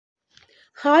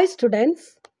Hi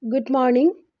students, good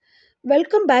morning.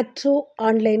 Welcome back to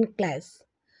online class.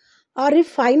 Are you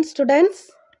fine students?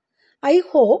 I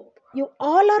hope you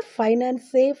all are fine and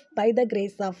safe by the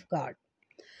grace of God.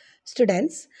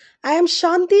 Students, I am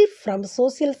Shanti from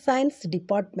Social Science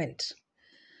Department.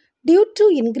 Due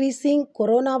to increasing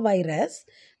coronavirus,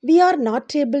 we are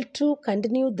not able to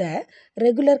continue the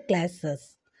regular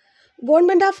classes.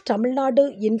 Government of Tamil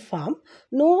Nadu informed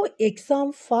no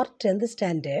exam for 10th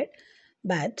standard,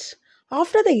 but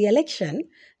after the election,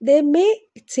 they may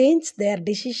change their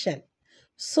decision.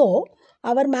 So,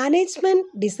 our management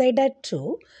decided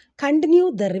to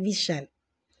continue the revision.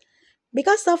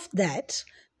 Because of that,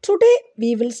 today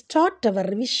we will start our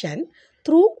revision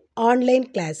through online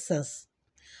classes.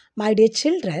 My dear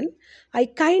children, I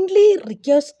kindly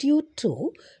request you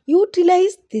to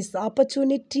utilize this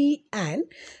opportunity and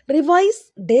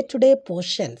revise day-to-day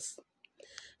portions.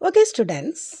 Okay,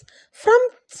 students, from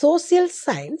social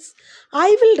science,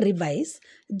 I will revise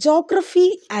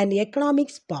geography and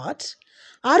economics part.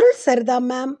 Arul Sarda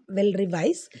ma'am will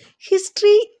revise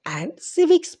history and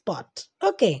civics part.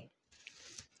 Okay,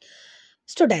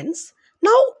 students,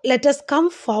 now let us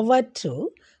come forward to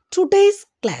today's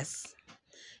class.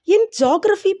 In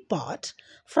geography part,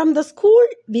 from the school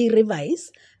we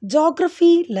revise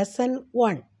geography lesson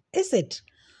 1, is it?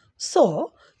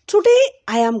 So, today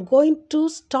I am going to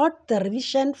start the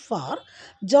revision for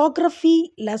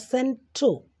geography lesson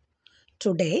 2.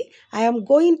 Today I am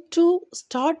going to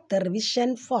start the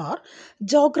revision for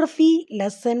geography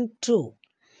lesson 2.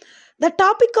 The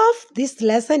topic of this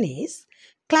lesson is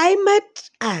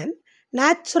climate and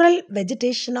natural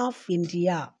vegetation of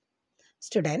India.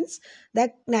 Students,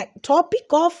 the topic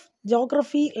of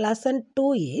geography lesson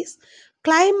 2 is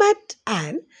climate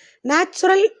and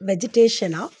natural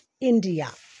vegetation of India.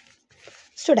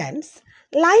 Students,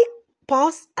 like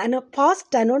past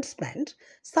announcement,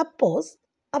 suppose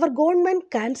our government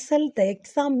cancelled the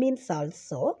exam means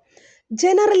also,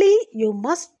 generally you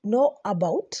must know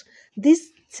about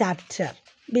this chapter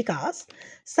because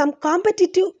some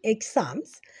competitive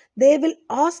exams they will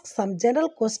ask some general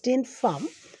question from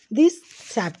this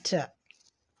chapter.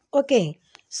 Okay,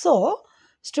 so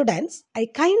students, I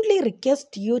kindly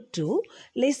request you to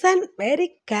listen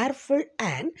very careful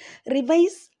and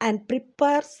revise and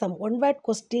prepare some one-word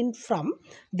question from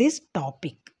this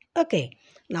topic. Okay,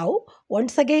 now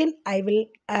once again I will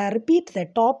repeat the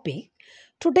topic.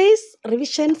 Today's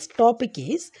revision's topic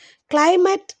is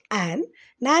climate and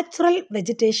natural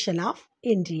vegetation of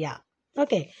India.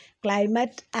 Okay,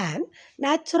 climate and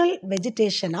natural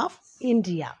vegetation of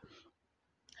India.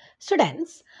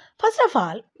 Students, first of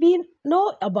all, we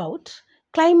know about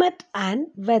climate and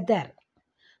weather.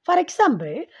 For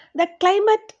example, the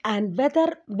climate and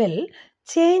weather will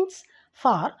change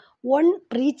for one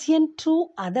region to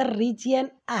other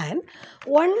region and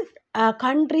one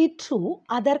country to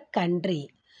other country.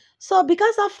 So,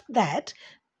 because of that,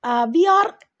 we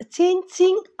are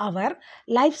changing our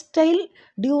lifestyle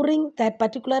during that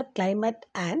particular climate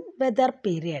and weather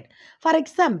period. For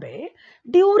example,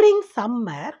 during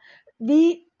summer,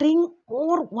 we drink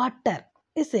more water,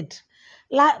 is it?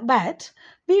 But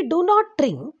we do not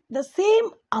drink the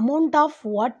same amount of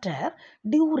water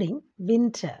during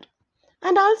winter.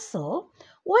 And also,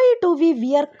 why do we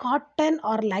wear cotton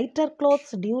or lighter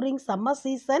clothes during summer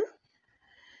season?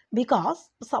 Because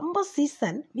summer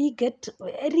season we get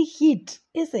very heat,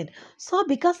 is it? So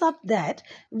because of that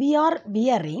we are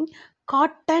wearing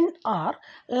cotton or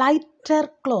lighter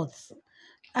clothes,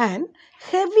 and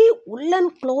heavy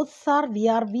woolen clothes are we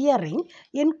are wearing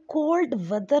in cold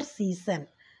weather season,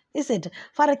 is it?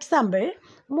 For example,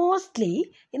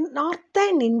 mostly in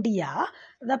northern India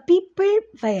the people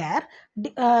were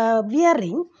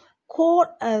wearing cold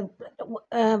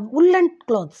woolen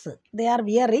clothes. They are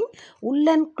wearing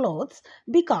woolen clothes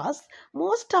because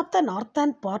most of the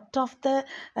northern part of the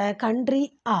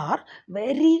country are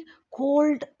very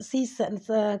cold seasons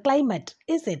climate,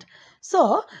 is it?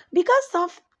 So because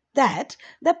of that,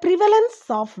 the prevalence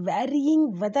of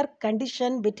varying weather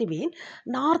condition between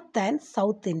north and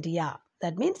south India,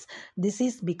 that means this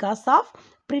is because of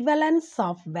prevalence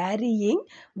of varying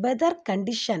weather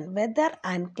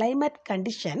and climate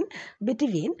condition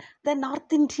between the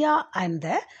north India and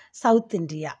the south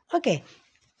India. Okay,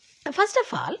 first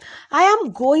of all I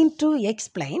am going to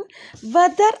explain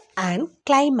weather and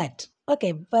climate.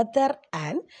 Okay, weather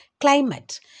and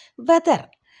climate. Weather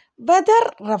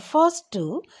refers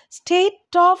to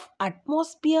state of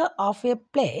atmosphere of a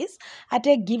place at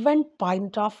a given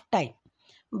point of time.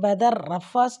 Weather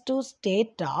refers to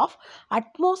state of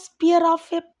atmosphere of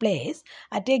a place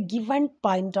at a given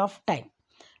point of time.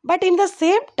 But in the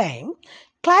same time,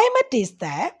 Climate is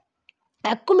the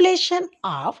accumulation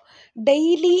of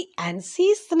daily and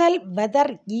seasonal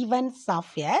weather events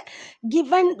of a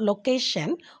given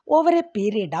location over a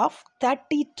period of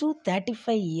 30 to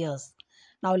 35 years.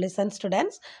 Now listen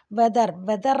students, weather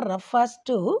refers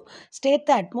to state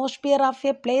the atmosphere of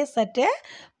a place at a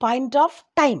point of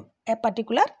time, a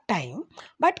particular time,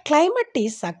 but climate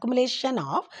is accumulation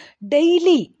of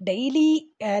daily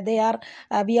they are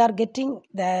we are getting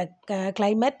the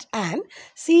climate and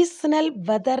seasonal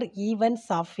weather events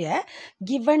of a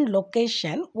given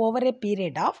location over a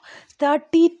period of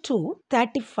 30 to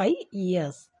 35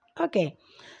 years. Okay,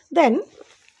 then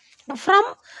from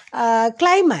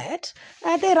climate,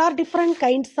 there are different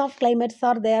kinds of climates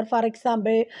are there. For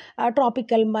example,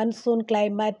 tropical, monsoon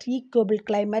climate, equable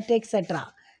climate,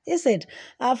 etc. Is it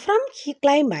from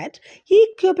climate,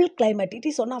 equable climate, it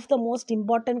is one of the most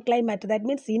important climate. That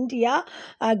means India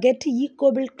get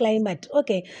equable climate.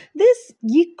 Okay, this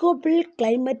equable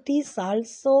climate is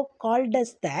also called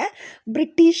as the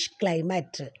British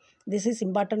climate. This is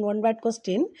important one word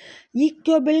question.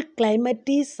 Equable climate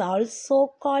is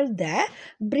also called the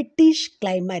British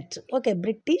climate. Okay,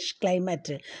 British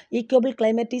climate. Equable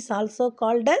climate is also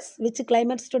called as which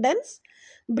climate, students?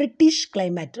 British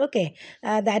climate. Okay,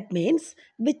 that means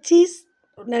which is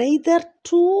neither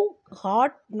too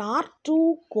hot nor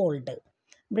too cold.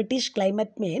 British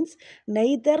climate means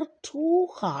neither too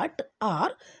hot or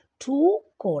too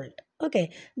cold.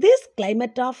 Okay, this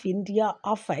climate of India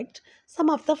affect some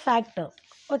of the factors.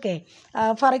 Okay,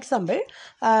 for example,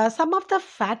 some of the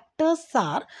factors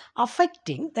are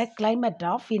affecting the climate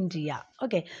of India.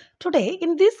 Okay, today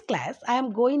in this class I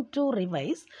am going to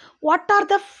revise what are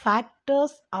the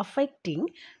factors affecting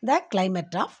the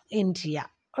climate of India.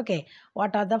 Okay,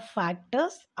 what are the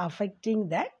factors affecting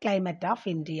the climate of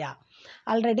India?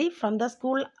 Already from the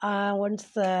school,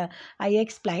 once I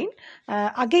explained,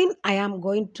 again I am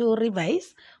going to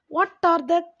revise what are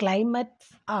the climates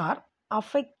are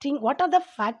affecting, what are the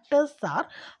factors are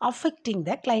affecting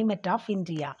the climate of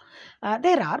India.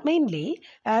 There are mainly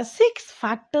 6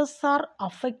 factors are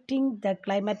affecting the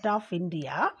climate of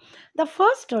India. The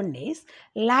first one is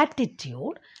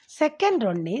latitude, second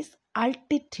one is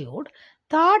altitude,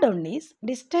 third one is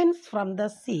distance from the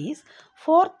seas,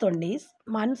 fourth one is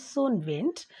monsoon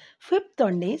wind, fifth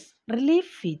one is relief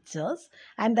features,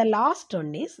 and the last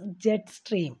one is jet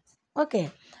stream. Okay,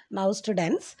 now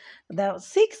students, the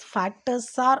 6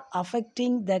 factors are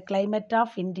affecting the climate of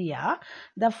India.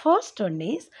 The first one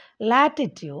is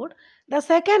latitude, the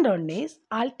second one is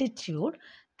altitude,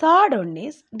 third one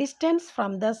is distance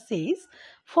from the seas,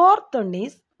 fourth one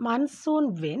is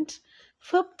monsoon wind,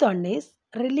 fifth one is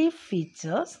relief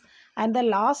features, and the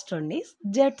last one is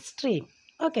jet stream.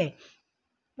 Okay,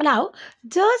 now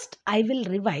just I will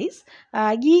revise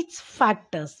each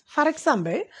factors. For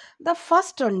example, the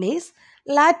first one is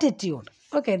latitude.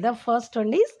 Okay, the first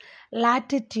one is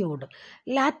latitude.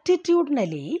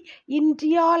 Latitudinally,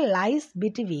 India lies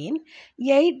between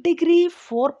 8 degree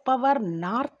 4 power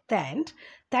north and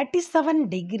 37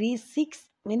 degree 6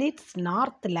 minutes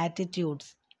north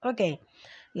latitudes. Okay,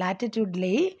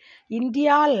 latitudinally,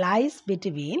 India lies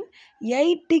between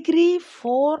 8 degree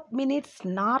 4 minutes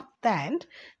north and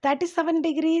 37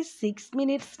 degree 6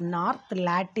 minutes north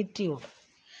latitude.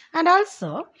 And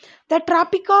also, the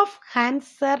Tropic of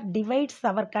Cancer divides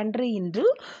our country into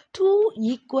 2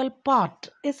 equal parts,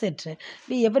 is it?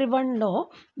 We everyone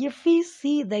know, if we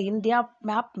see the India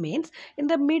map means, in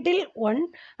the middle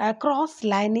one cross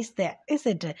line is there, is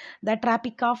it? The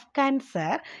Tropic of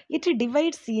Cancer, it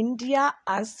divides India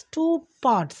as 2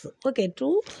 parts. Okay,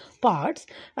 2 parts.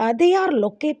 They are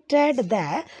located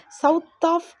the south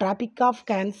of Tropic of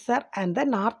Cancer and the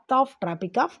north of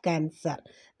Tropic of Cancer.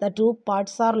 The 2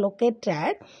 parts are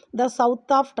located the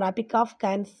south of Tropic of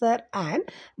Cancer and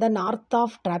the north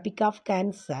of Tropic of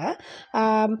Cancer.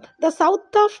 The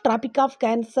south of Tropic of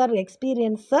Cancer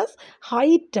experiences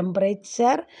high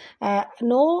temperature,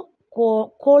 no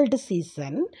cold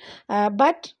season,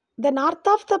 but the north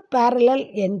of the parallel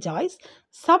enjoys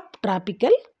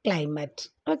subtropical climate.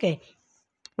 Okay.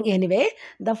 Anyway,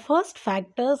 the first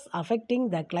factors affecting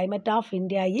the climate of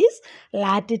India is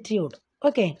latitude.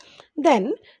 Okay,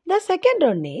 then the second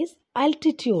one is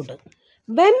altitude.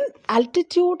 When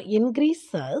altitude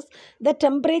increases, the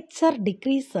temperature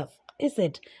decreases. Is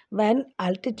it? When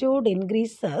altitude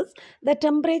increases, the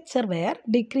temperature where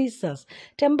decreases.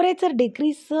 Temperature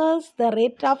decreases the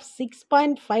rate of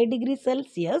 6.5 degrees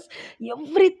Celsius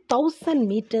every 1000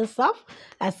 meters of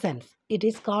ascent. It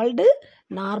is called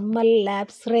normal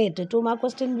lapse rate. 2 more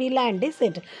question we land, is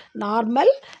it? Normal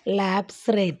lapse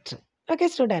rate. Okay,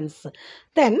 students.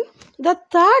 Then the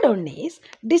third one is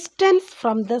distance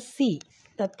from the sea.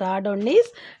 The third one is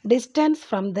distance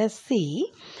from the sea.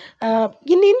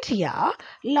 In India,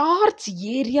 large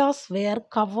areas were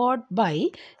covered by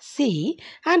sea,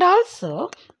 and also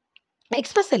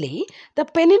especially the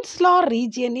peninsular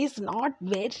region is not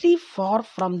very far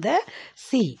from the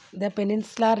sea. The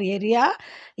peninsular area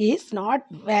is not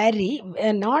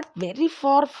very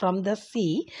far from the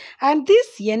sea, and this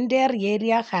entire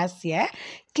area has a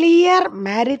clear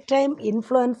maritime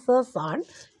influences on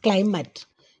climate.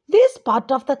 This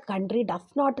part of the country does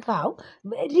not have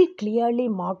very clearly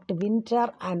marked winter,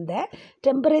 and the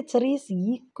temperature is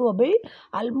equable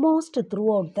almost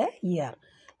throughout the year.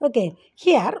 Okay,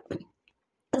 here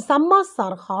summers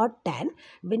are hot and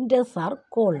winters are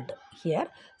cold. Here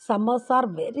summers are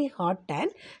very hot and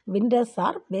winters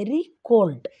are very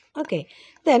cold. Okay,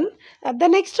 then the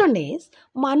next one is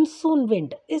monsoon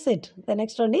wind. Is it? The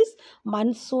next one is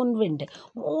monsoon wind.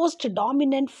 Most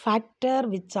dominant factor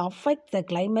which affects the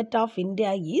climate of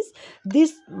India is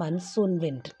this monsoon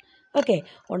wind. Okay,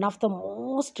 one of the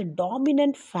most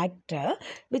dominant factor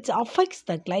which affects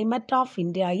the climate of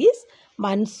India is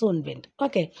monsoon wind.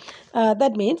 Okay,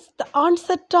 that means the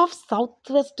onset of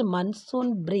southwest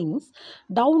monsoon brings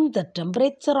down the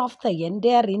temperature of the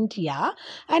entire India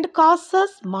and causes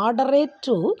moderate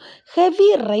to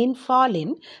heavy rainfall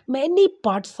in many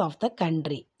parts of the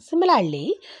country.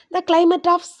 Similarly, the climate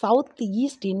of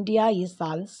southeast India is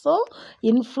also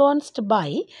influenced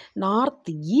by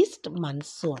northeast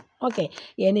monsoon. Okay,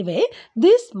 anyway,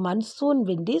 this monsoon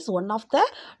wind is one of the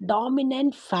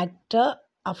dominant factor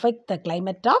affect the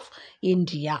climate of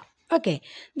India. Okay,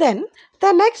 then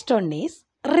the next one is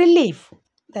relief.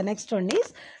 The next one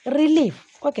is relief.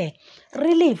 Okay,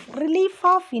 relief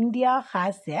of India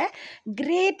has a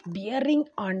great bearing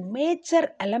on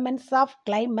major elements of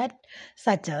climate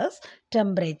such as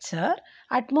temperature,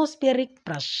 atmospheric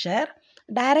pressure,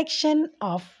 direction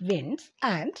of winds,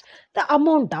 and the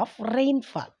amount of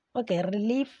rainfall. Okay,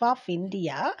 relief of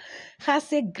India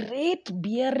has a great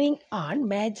bearing on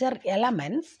major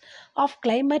elements of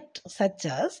climate such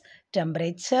as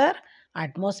temperature,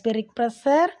 atmospheric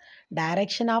pressure,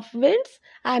 direction of winds,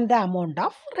 and the amount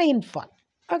of rainfall.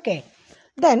 Okay,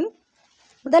 then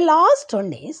the last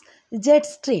one is jet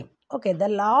stream. Okay, the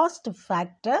last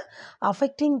factor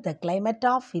affecting the climate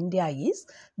of India is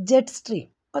jet stream.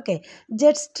 Okay,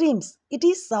 jet streams.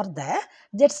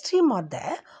 Jet stream are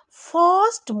the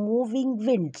fast moving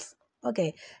winds.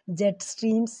 Okay, jet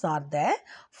streams are the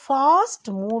fast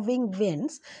moving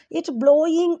winds. It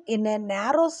blowing in a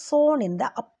narrow zone in the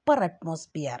upper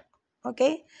atmosphere.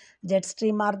 Okay, jet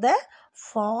stream are the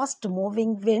fast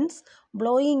moving winds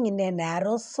blowing in a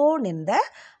narrow zone in the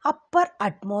upper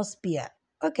atmosphere.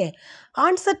 Okay,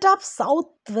 onset of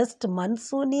southwest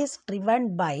monsoon is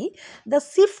driven by the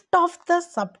shift of the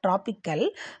subtropical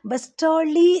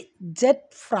westerly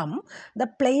jet from the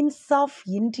plains of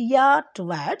India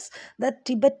towards the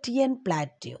Tibetan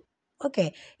plateau.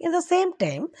 Okay, in the same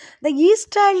time, the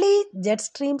easterly jet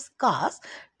streams cause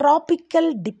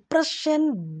tropical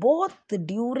depression both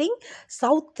during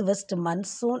southwest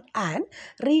monsoon and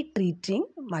retreating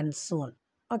monsoon.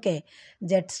 Okay,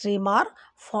 jet stream are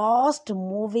fast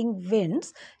moving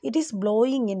winds. It is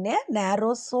blowing in a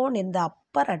narrow zone in the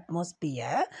upper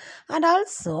atmosphere, and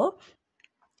also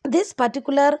this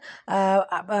particular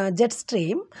jet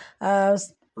stream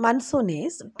monsoon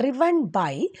is driven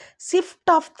by shift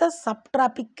of the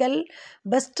subtropical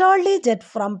westerly jet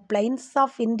from plains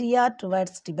of India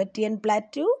towards Tibetan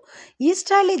plateau.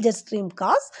 Easterly jet stream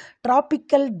cause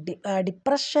tropical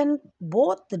depression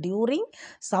both during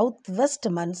southwest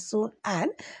monsoon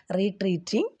and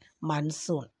retreating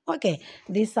monsoon. Okay,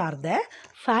 these are the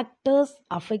factors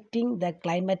affecting the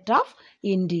climate of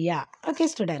India. Okay,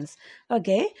 students.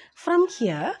 Okay, from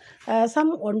here,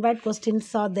 some one-word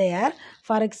questions are there.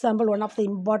 For example, one of the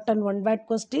important one-word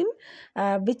question,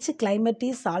 which climate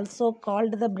is also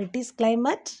called the British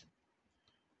climate?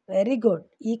 Very good.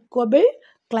 Equable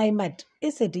climate.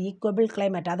 Is it equable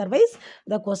climate? Otherwise,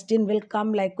 the question will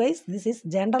come likewise. This is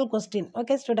general question.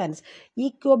 Okay, students.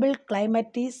 Equable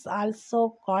climate is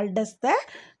also called as the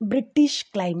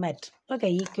British climate.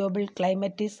 Okay, equable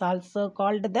climate is also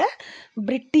called the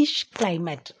British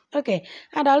climate. Okay,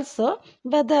 and also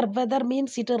weather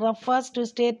means it refers to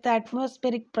state the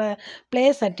atmospheric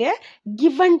place at a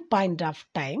given point of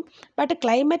time, but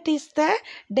climate is the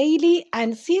daily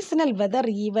and seasonal weather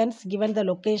events given the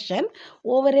location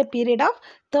over a period of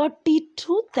 30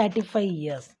 to 35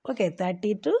 years. Okay,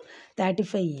 30 to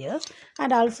 35 years.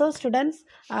 And also students,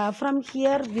 from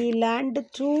here we learned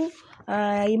two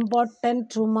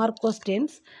important 2 mark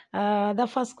questions. The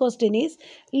first question is,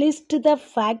 list the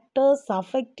factors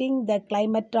affecting the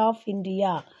climate of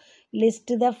India. List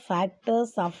the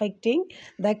factors affecting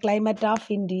the climate of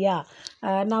India.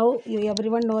 Now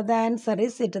everyone know the answer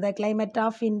is it. The climate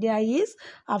of India is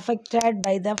affected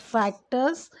by the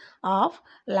factors of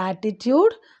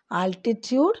latitude,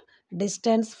 altitude,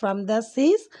 distance from the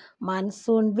seas,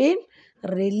 monsoon wind,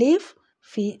 relief,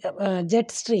 jet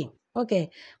stream. Okay,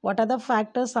 what are the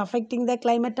factors affecting the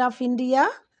climate of India?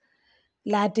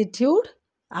 Latitude,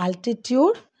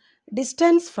 altitude,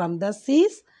 distance from the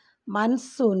seas,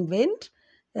 monsoon wind,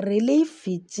 relief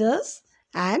features,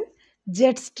 and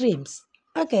jet streams.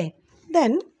 Okay,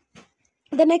 then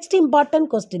the next important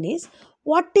question is,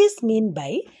 what is mean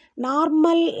by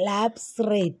normal lapse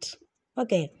rate?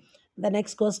 Okay, the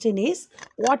next question is,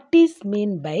 what is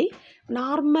mean by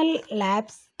normal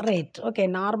lapse rate? Okay,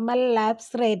 normal lapse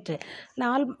rate.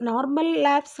 Normal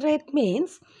lapse rate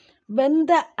means when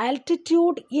the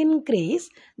altitude increase,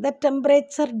 the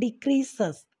temperature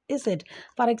decreases. Is it?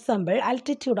 For example,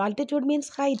 altitude means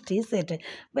height. Is it?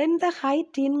 When the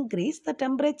height increase, the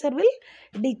temperature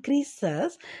will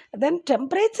decreases. Then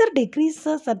temperature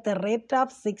decreases at the rate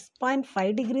of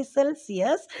 6.5 degrees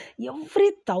Celsius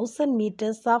every 1000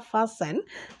 meters of ascent.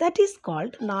 That is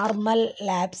called normal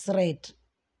lapse rate.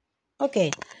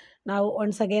 Okay. Now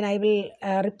once again I will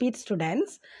repeat,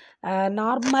 students.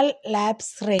 Normal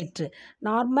lapse rate.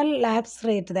 Normal lapse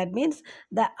rate, that means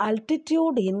the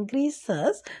altitude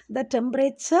increases, the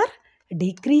temperature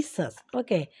decreases.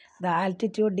 Okay, the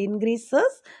altitude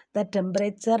increases, the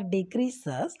temperature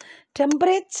decreases.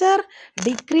 Temperature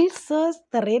decreases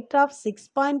the rate of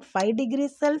 6.5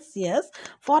 degrees Celsius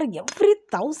for every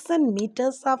 1000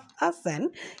 meters of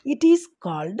ascent. It is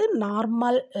called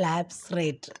normal lapse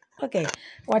rate. Okay,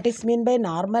 what is mean by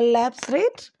normal lapse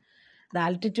rate? The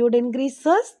altitude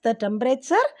increases, the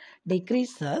temperature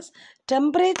decreases.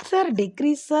 Temperature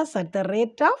decreases at the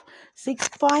rate of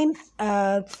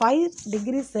 6.5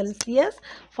 degrees Celsius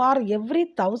for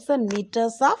every 1000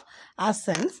 meters of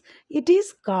ascent. It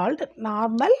is called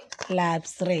normal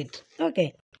lapse rate.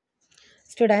 Okay.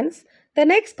 Students, the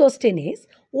next question is,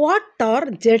 what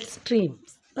are jet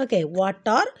streams? Okay, what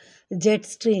are jet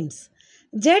streams?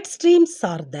 Jet streams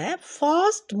are the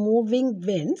fast moving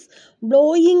winds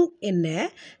blowing in a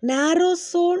narrow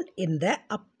zone in the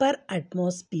upper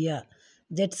atmosphere.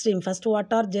 Jet stream. First,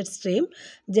 what are jet stream?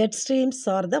 Jet streams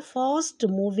are the fast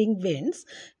moving winds.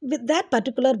 With that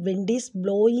particular wind is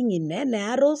blowing in a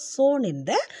narrow zone in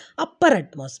the upper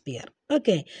atmosphere.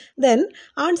 Okay. Then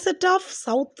onset of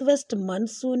southwest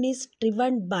monsoon is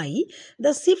driven by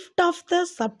the shift of the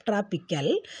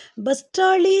subtropical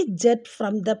westerly jet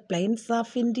from the plains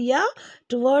of India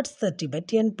towards the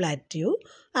Tibetan plateau,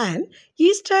 and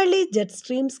easterly jet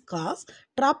streams cause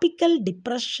tropical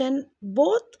depression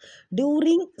both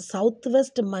during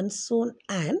southwest monsoon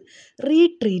and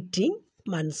retreating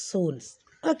monsoons.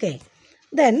 Okay.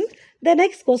 Then the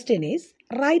next question is,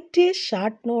 write a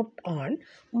short note on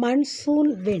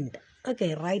monsoon wind.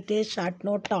 Okay, write a short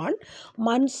note on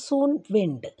monsoon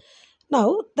wind.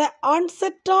 Now, the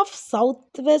onset of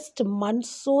southwest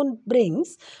monsoon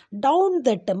brings down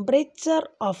the temperature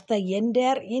of the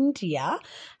entire India,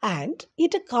 and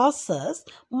it causes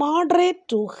moderate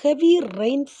to heavy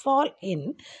rainfall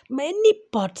in many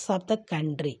parts of the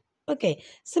country. Okay,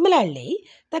 similarly,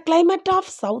 the climate of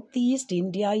southeast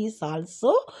India is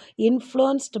also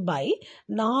influenced by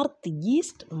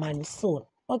northeast monsoon.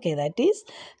 Okay, that is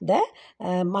the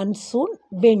monsoon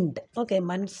wind. Okay,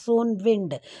 monsoon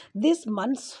wind. This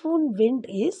monsoon wind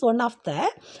is one of the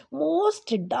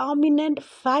most dominant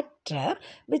factor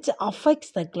which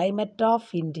affects the climate of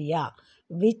India.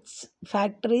 Which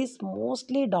factor is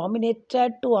mostly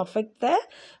dominated to affect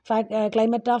the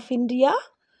climate of India?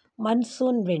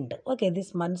 Monsoon wind. Okay,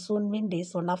 this monsoon wind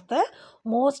is one of the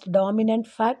most dominant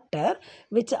factor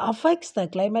which affects the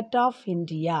climate of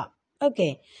India.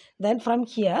 Okay, then from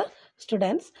here,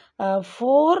 students,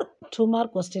 4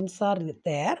 2-mark questions are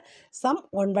there. Some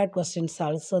 1-word questions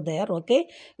also there. Okay,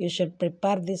 you should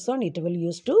prepare this one. It will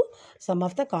use to some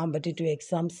of the competitive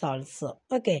exams also.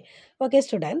 Okay, okay,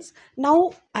 students.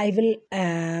 Now I will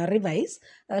revise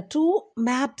 2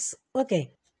 maps.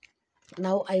 Okay.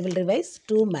 Now I will revise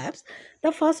 2 maps.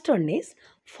 The first one is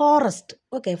forest.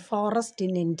 Okay, forest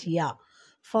in India.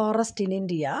 Forest in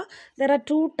India. There are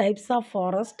 2 types of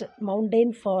forest.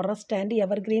 Mountain forest and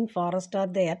evergreen forest are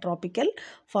there. Tropical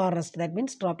forest. That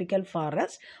means tropical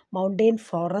forest. Mountain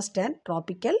forest and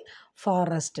tropical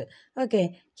forest.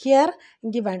 Okay, here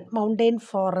given mountain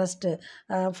forest,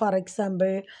 for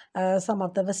example, some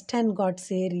of the Western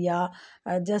Ghats area,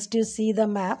 just you see the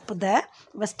map, the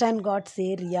Western Ghats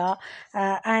area,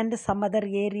 and some other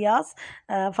areas,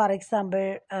 for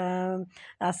example,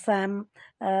 Assam,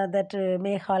 that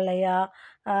Meghalaya,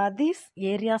 these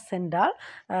areas and all,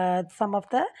 some of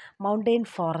the mountain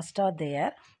forest are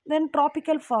there. Then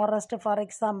tropical forest, for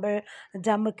example,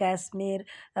 Jammu Kashmir,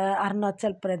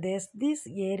 Arunachal Pradesh, these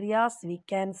areas we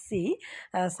can see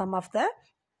some of the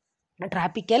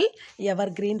tropical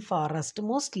evergreen forest.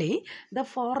 Mostly the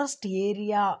forest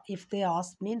area, if they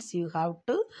ask, means you have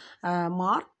to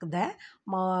mark the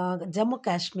Jammu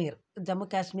Kashmir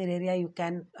area you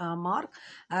can mark.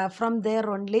 From there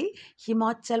only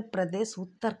Himachal Pradesh,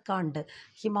 Uttarakhand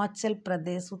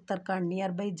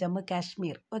nearby Jammu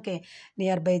Kashmir. Okay,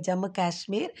 nearby Jammu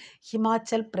Kashmir,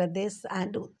 Himachal Pradesh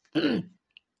and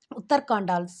Uttarakhand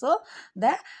also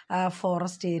the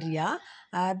forest area.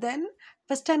 Then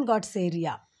Western Ghats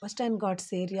area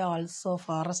also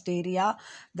forest area.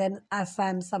 Then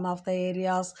Assam, some of the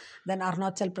areas. Then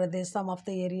Arunachal Pradesh, some of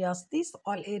the areas. These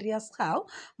all areas have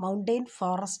mountain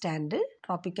forest and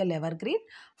tropical evergreen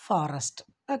forest.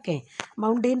 Okay,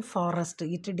 mountain forest,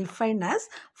 it defined as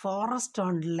forest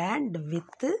on land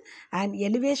with an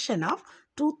elevation of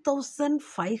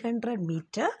 2500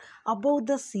 meter above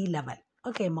the sea level.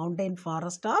 Okay, mountain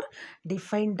forest are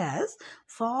defined as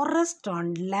forest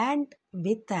on land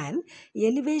with an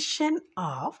elevation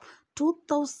of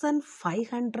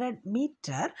 2500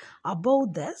 meter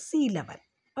above the sea level.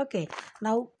 Okay,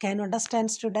 now can you understand,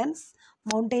 students?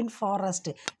 Mountain forest,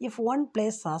 if one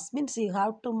place asks, means you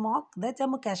have to mark the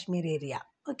Jammu Kashmir area.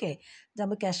 Okay,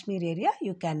 Jammu Kashmir area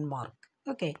you can mark.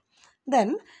 Okay,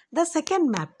 then the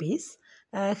second map is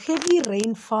heavy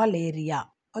rainfall area.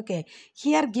 Okay,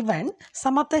 here given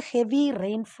some of the heavy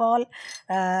rainfall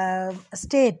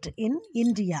state in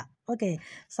India. Okay,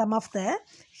 some of the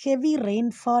heavy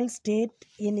rainfall state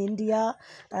in India,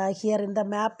 here in the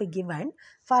map given.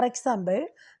 For example,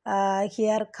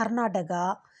 here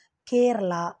Karnataka,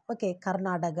 Kerala. Okay,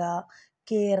 Karnataka,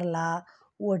 Kerala,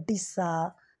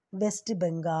 Odisha, West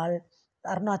Bengal,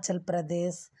 Arunachal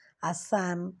Pradesh,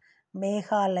 Assam,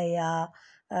 Meghalaya,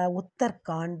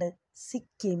 Uttarakhand,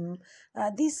 Sikkim.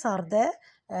 These are the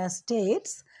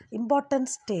states, important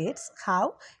states have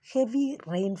heavy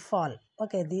rainfall.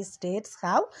 Okay, these states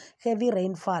have heavy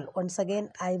rainfall. Once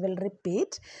again, I will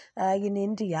repeat. In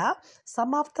India,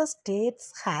 some of the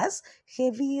states has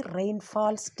heavy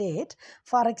rainfall state.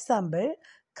 For example,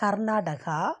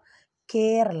 Karnataka,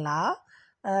 Kerala,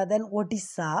 then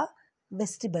Odisha,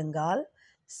 West Bengal,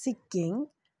 Sikkim,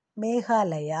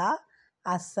 Meghalaya,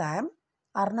 Assam,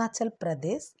 Arunachal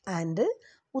Pradesh and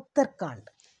Uttarakhand.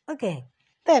 Okay,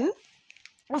 then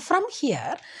from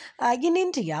here, in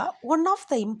India, one of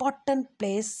the important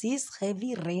place is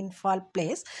heavy rainfall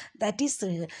place, that is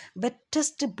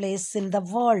wettest place in the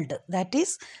world, that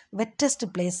is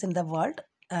wettest place in the world,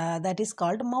 that is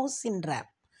called Mountain Ram.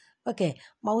 Okay,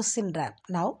 Mountain Ram.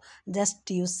 Now just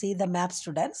you see the map,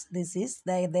 students. This is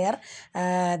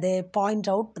they point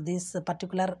out this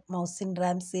particular Mountain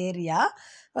Rams area.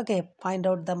 Okay, point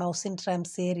out the Mountain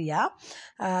Rams area.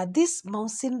 This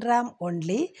Mountain Ram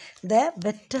only the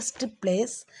wettest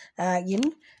place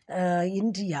in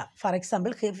India. For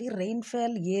example, heavy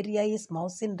rainfall area is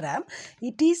Mountain Ram.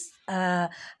 It is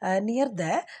near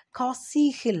the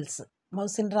Khasi Hills.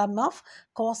 Mountain Ram of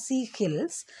Khasi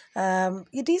Hills.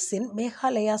 It is in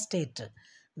Meghalaya state.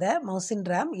 The Mountain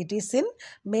Ram, it is in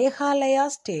Meghalaya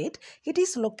state. It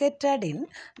is located in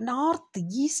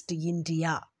northeast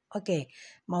India. Okay,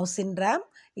 Mountain Ram,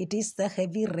 it is the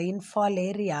heavy rainfall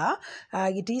area.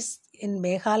 It is in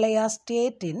Meghalaya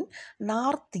state in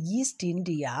northeast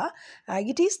India.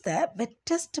 It is the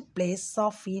wettest place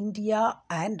of India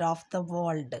and of the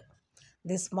world.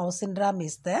 This Mountain Ram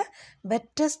is the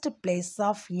wettest place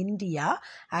of India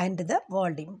and the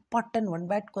world. Important one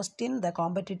word question, the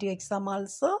competitive exam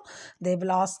also they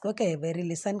will ask. Okay, very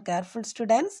listen careful,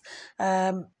 students.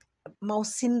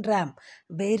 Mountain Ram,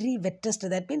 very wettest,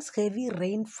 that means heavy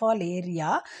rainfall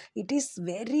area. It is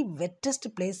very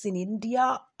wettest place in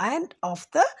India and of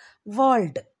the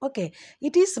world. Okay,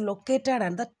 it is located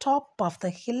on the top of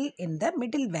the hill in the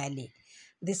middle valley.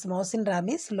 This Mountain Ram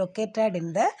is located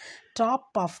in the top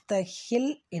of the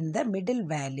hill in the middle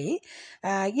valley.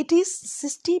 It is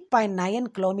 60.9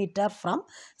 km from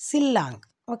Shillong.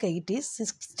 Okay, it is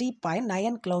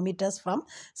 60.9 kilometers from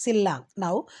Shillong.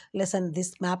 Now, listen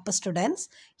this map, students.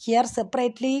 Here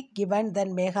separately given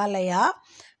then Meghalaya,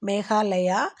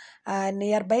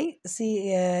 nearby,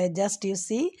 see, just you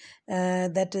see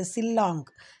that is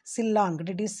Shillong,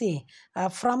 did you see?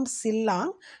 From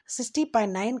Shillong,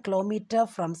 60.9 kilometer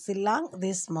from Shillong,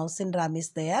 this Mausinram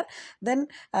is there. Then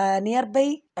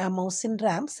nearby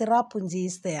Mausinram, Sirapunji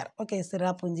is there. Okay,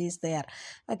 Sirapunji is there.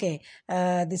 Okay,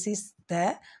 this is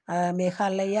the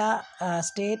Meghalaya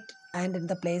state, and in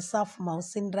the place of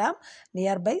Mausinram,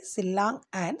 nearby Shillong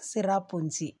and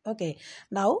Sirapunji. Okay,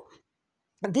 now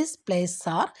this place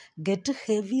are get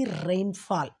heavy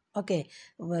rainfall. Okay,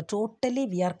 totally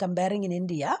we are comparing in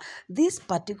India, this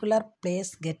particular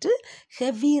place get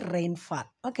heavy rainfall.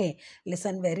 Okay,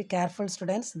 listen very careful,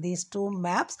 students, these two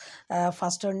maps.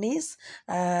 First one is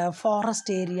forest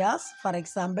areas, for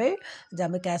example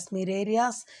Jammu Kashmir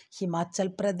areas,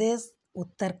 Himachal Pradesh,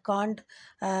 Uttarakhand,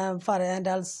 and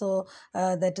also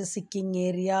that is Sikkim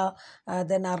area,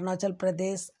 then Arunachal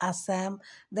Pradesh, Assam,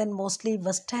 then mostly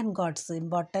Western Ghats,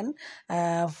 important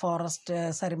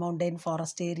mountain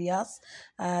forest areas.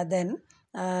 Then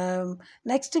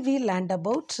next we learned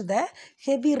about the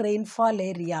heavy rainfall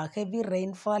area.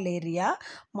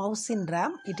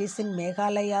 Mausinram, it is in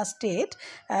Meghalaya state.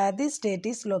 This state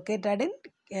is located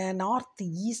in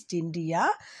northeast India.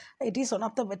 It is one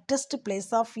of the wettest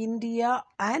place of India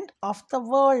and of the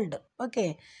world.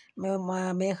 Okay,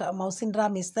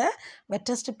 Mausinram is the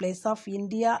wettest place of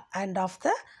India and of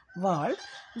the world.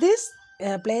 This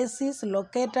place is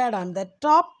located on the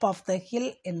top of the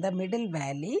hill in the middle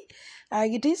valley.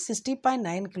 It is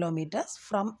 60.9 kilometers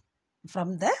from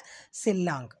the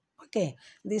Shillong. Okay,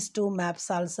 these two maps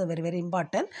also very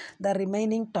important. The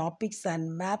remaining topics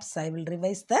and maps I will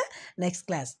revise the next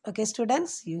class. Okay,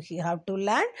 students, you have to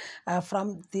learn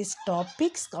from these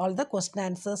topics all the question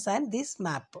answers and this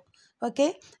map.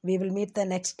 Okay, we will meet the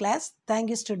next class. Thank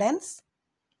you, students.